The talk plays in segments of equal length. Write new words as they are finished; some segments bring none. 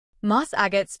Moss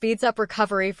agate speeds up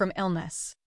recovery from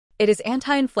illness. It is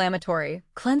anti-inflammatory,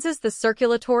 cleanses the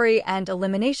circulatory and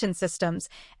elimination systems,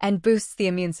 and boosts the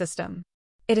immune system.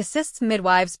 It assists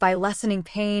midwives by lessening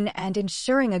pain and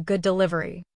ensuring a good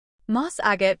delivery. Moss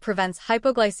agate prevents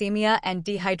hypoglycemia and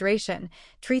dehydration,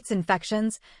 treats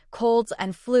infections, colds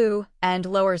and flu, and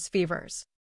lowers fevers.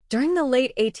 During the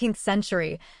late 18th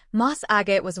century, moss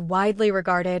agate was widely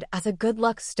regarded as a good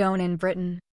luck stone in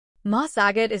Britain. Moss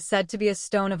agate is said to be a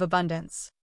stone of abundance.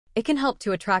 It can help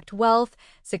to attract wealth,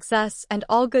 success, and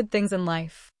all good things in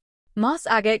life. Moss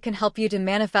agate can help you to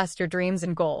manifest your dreams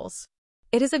and goals.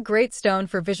 It is a great stone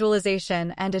for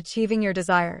visualization and achieving your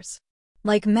desires.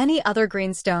 Like many other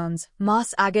green stones,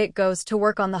 moss agate goes to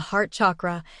work on the heart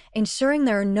chakra, ensuring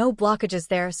there are no blockages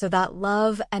there so that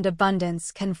love and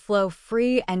abundance can flow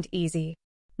free and easy.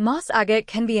 Moss agate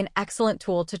can be an excellent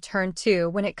tool to turn to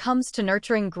when it comes to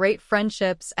nurturing great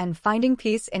friendships and finding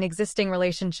peace in existing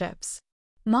relationships.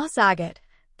 Moss agate.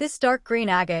 This dark green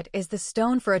agate is the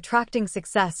stone for attracting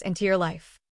success into your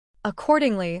life.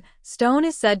 Accordingly, stone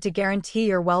is said to guarantee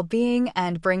your well-being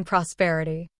and bring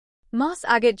prosperity. Moss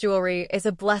agate jewelry is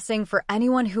a blessing for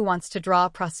anyone who wants to draw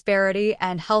prosperity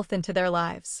and health into their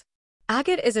lives.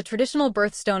 Agate is a traditional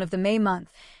birthstone of the May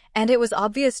month, and it was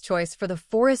obvious choice for the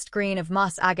forest green of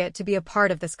moss agate to be a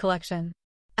part of this collection.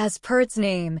 As per its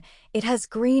name, it has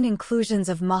green inclusions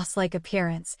of moss-like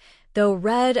appearance, though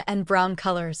red and brown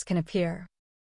colors can appear.